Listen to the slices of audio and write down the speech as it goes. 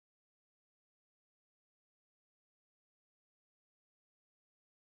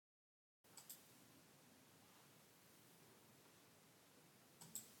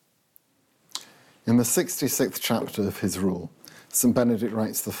In the 66th chapter of his rule, St Benedict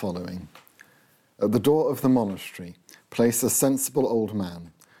writes the following: "At the door of the monastery, place a sensible old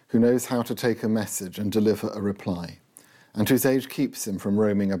man who knows how to take a message and deliver a reply, and whose age keeps him from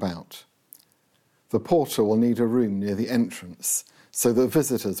roaming about. The porter will need a room near the entrance, so that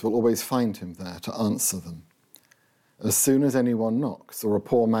visitors will always find him there to answer them. As soon as anyone knocks or a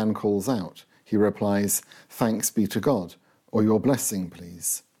poor man calls out, he replies, 'Thanks be to God,' or 'Your blessing,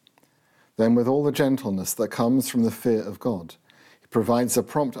 please.' Then, with all the gentleness that comes from the fear of God, he provides a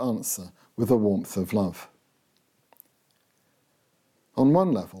prompt answer with the warmth of love." On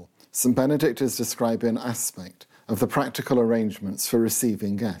one level, St Benedict is describing an aspect of the practical arrangements for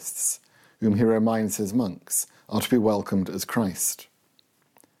receiving guests, whom he reminds his monks are to be welcomed as Christ.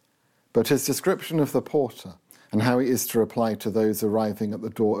 But his description of the porter and how he is to reply to those arriving at the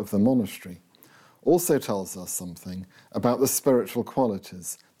door of the monastery also tells us something about the spiritual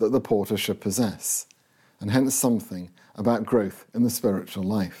qualities that the porter should possess, and hence something about growth in the spiritual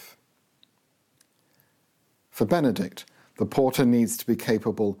life. For Benedict, the porter needs to be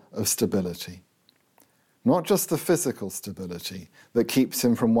capable of stability. Not just the physical stability that keeps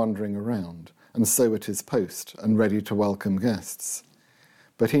him from wandering around and so at his post and ready to welcome guests,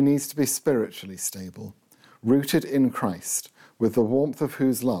 but he needs to be spiritually stable, rooted in Christ, with the warmth of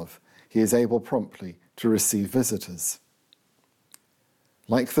whose love he is able promptly to receive visitors.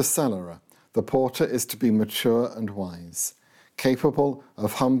 Like the cellarer, the porter is to be mature and wise, capable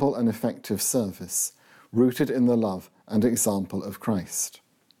of humble and effective service, rooted in the love and example of Christ.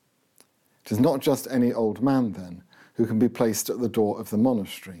 It is not just any old man, then, who can be placed at the door of the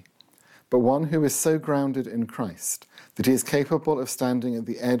monastery, but one who is so grounded in Christ that he is capable of standing at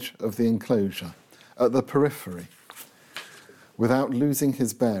the edge of the enclosure, at the periphery, without losing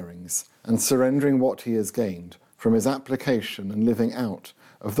his bearings and surrendering what he has gained from his application and living out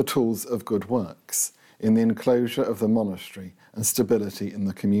of the tools of good works in the enclosure of the monastery and stability in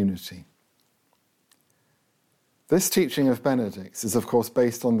the community. This teaching of Benedict's is of course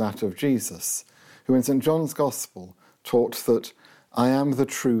based on that of Jesus, who in St John's Gospel taught that "I am the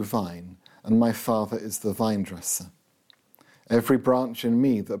true vine, and my Father is the vine dresser. Every branch in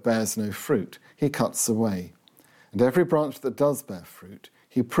me that bears no fruit, he cuts away, and every branch that does bear fruit,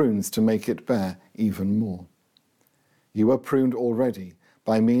 he prunes to make it bear even more. You are pruned already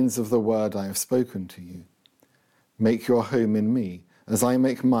by means of the word I have spoken to you. Make your home in me, as I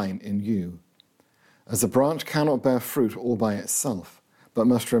make mine in you. As a branch cannot bear fruit all by itself, but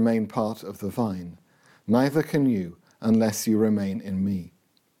must remain part of the vine, neither can you unless you remain in me.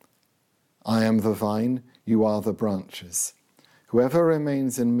 I am the vine, you are the branches. Whoever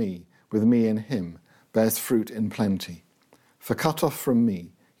remains in me, with me in him, bears fruit in plenty. For cut off from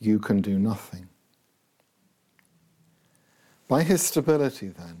me, you can do nothing." By his stability,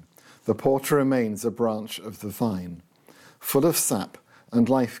 then, the porter remains a branch of the vine, full of sap and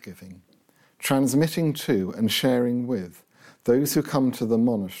life-giving, transmitting to and sharing with those who come to the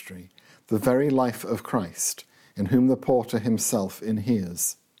monastery the very life of Christ, in whom the porter himself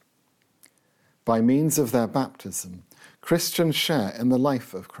inheres. By means of their baptism, Christians share in the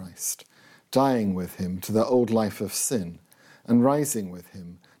life of Christ, dying with him to their old life of sin and rising with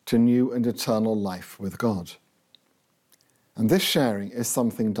him to new and eternal life with God. And this sharing is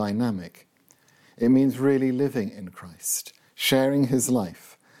something dynamic. It means really living in Christ, sharing his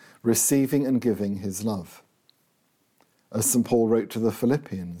life, receiving and giving his love. As St Paul wrote to the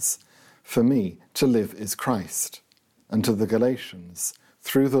Philippians, "For me, to live is Christ," and to the Galatians,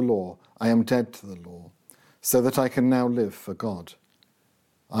 "Through the law, I am dead to the law, so that I can now live for God.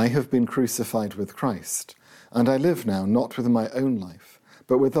 I have been crucified with Christ, and I live now not with my own life,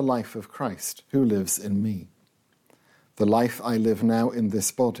 but with the life of Christ who lives in me. The life I live now in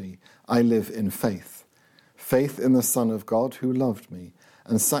this body, I live in faith, faith in the Son of God who loved me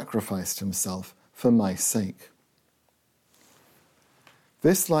and sacrificed himself for my sake."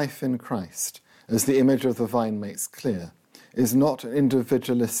 This life in Christ, as the image of the vine makes clear, is not an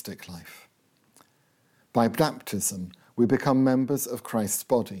individualistic life. By baptism, we become members of Christ's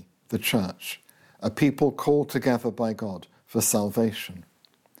body, the Church, a people called together by God for salvation.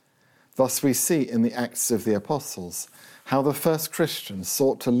 Thus we see in the Acts of the Apostles how the first Christians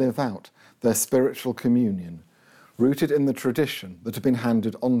sought to live out their spiritual communion, rooted in the tradition that had been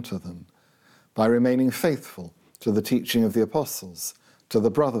handed on to them, by remaining faithful to the teaching of the Apostles, to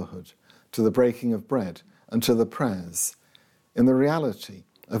the brotherhood, to the breaking of bread, and to the prayers, in the reality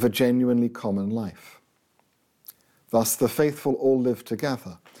of a genuinely common life. Thus the faithful all lived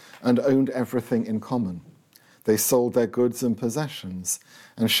together and owned everything in common. They sold their goods and possessions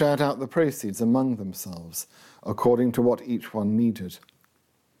and shared out the proceeds among themselves according to what each one needed.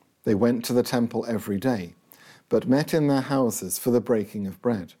 They went to the temple every day, but met in their houses for the breaking of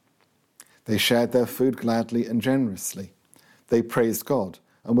bread. They shared their food gladly and generously. They praised God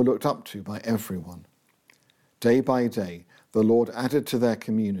and were looked up to by everyone. Day by day, the Lord added to their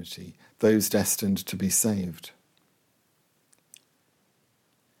community those destined to be saved.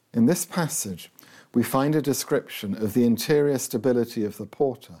 In this passage, we find a description of the interior stability of the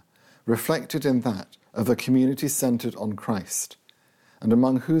porter, reflected in that of a community centred on Christ, and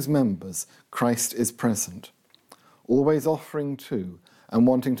among whose members Christ is present, always offering to and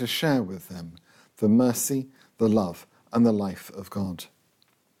wanting to share with them the mercy, the love, and the life of God.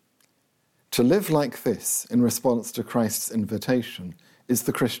 To live like this in response to Christ's invitation is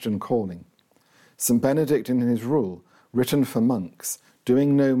the Christian calling. St Benedict in his rule, written for monks,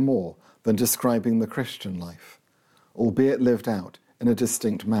 doing no more than describing the Christian life, albeit lived out in a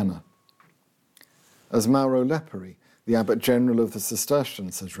distinct manner. As Mauro Leperi, the Abbot General of the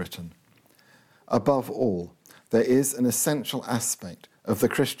Cistercians, has written, above all, there is an essential aspect of the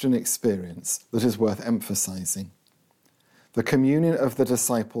Christian experience that is worth emphasizing. The communion of the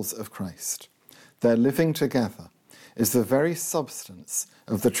disciples of Christ, their living together, is the very substance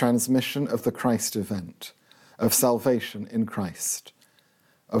of the transmission of the Christ event, of salvation in Christ,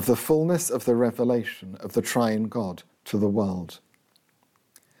 of the fullness of the revelation of the triune God to the world.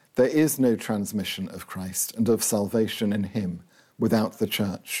 There is no transmission of Christ and of salvation in him without the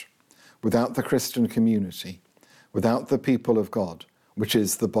Church, without the Christian community, without the people of God, which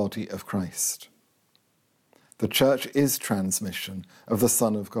is the body of Christ. The Church is transmission of the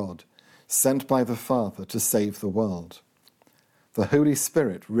Son of God, sent by the Father to save the world. The Holy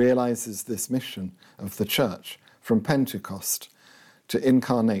Spirit realizes this mission of the Church from Pentecost to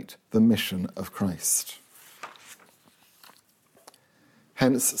incarnate the mission of Christ.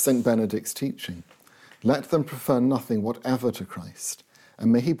 Hence St Benedict's teaching, let them prefer nothing whatever to Christ,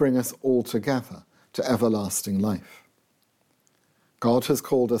 and may he bring us all together to everlasting life. God has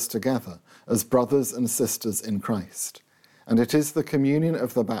called us together as brothers and sisters in Christ, and it is the communion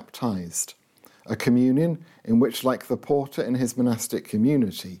of the baptized, a communion in which, like the porter in his monastic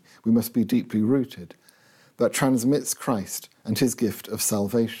community, we must be deeply rooted, that transmits Christ and his gift of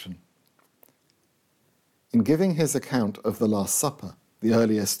salvation. In giving his account of the Last Supper, the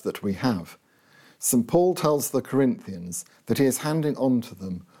earliest that we have, St. Paul tells the Corinthians that he is handing on to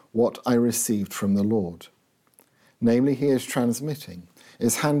them what I received from the Lord. Namely, he is transmitting,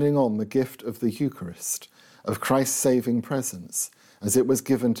 is handing on the gift of the Eucharist, of Christ's saving presence, as it was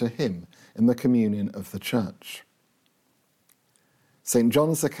given to him in the communion of the Church. St.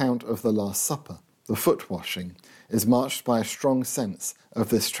 John's account of the Last Supper, the foot washing, is marked by a strong sense of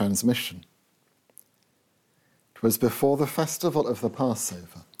this transmission. It was before the festival of the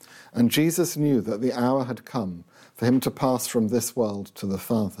Passover, and Jesus knew that the hour had come for him to pass from this world to the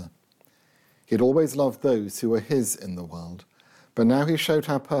Father. He had always loved those who were his in the world, but now he showed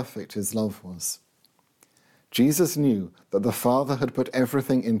how perfect his love was. Jesus knew that the Father had put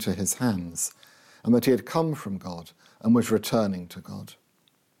everything into his hands, and that he had come from God and was returning to God.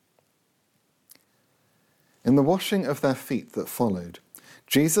 In the washing of their feet that followed,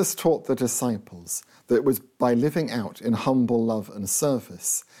 Jesus taught the disciples that it was by living out in humble love and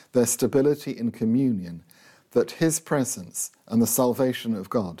service their stability in communion that his presence and the salvation of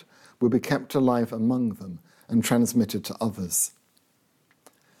God would be kept alive among them and transmitted to others.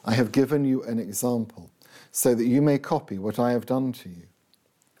 I have given you an example so that you may copy what I have done to you.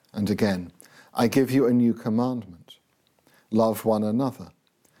 And again, I give you a new commandment. Love one another.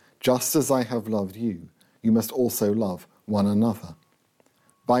 Just as I have loved you, you must also love one another.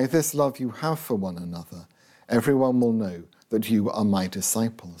 By this love you have for one another, everyone will know that you are my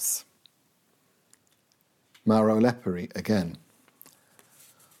disciples. Mauro Leperi again.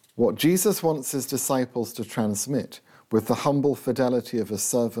 What Jesus wants his disciples to transmit with the humble fidelity of a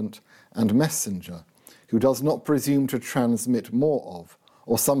servant and messenger who does not presume to transmit more of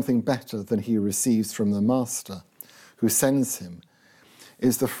or something better than he receives from the Master who sends him,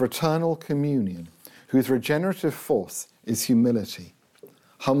 is the fraternal communion whose regenerative force is humility,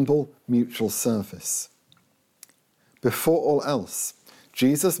 humble mutual service. Before all else,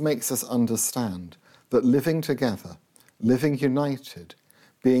 Jesus makes us understand that living together, living united,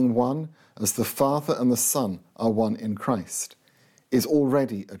 being one as the Father and the Son are one in Christ, is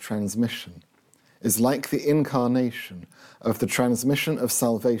already a transmission, is like the incarnation of the transmission of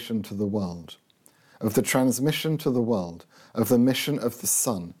salvation to the world, of the transmission to the world of the mission of the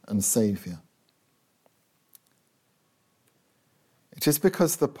Son and Saviour. It is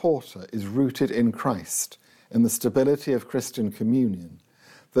because the porter is rooted in Christ, in the stability of Christian communion,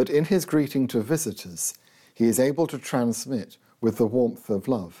 that in his greeting to visitors, he is able to transmit with the warmth of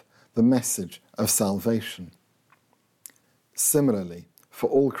love the message of salvation. Similarly, for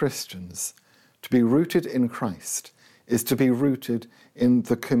all Christians, to be rooted in Christ is to be rooted in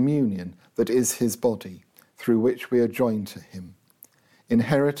the communion that is his body, through which we are joined to him,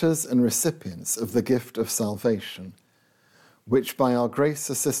 inheritors and recipients of the gift of salvation, which by our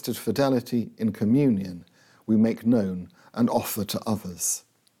grace-assisted fidelity in communion we make known and offer to others.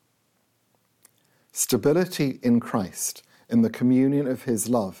 Stability in Christ, in the communion of his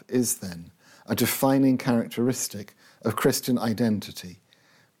love, is then a defining characteristic of Christian identity,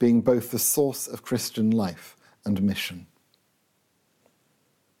 being both the source of Christian life and mission.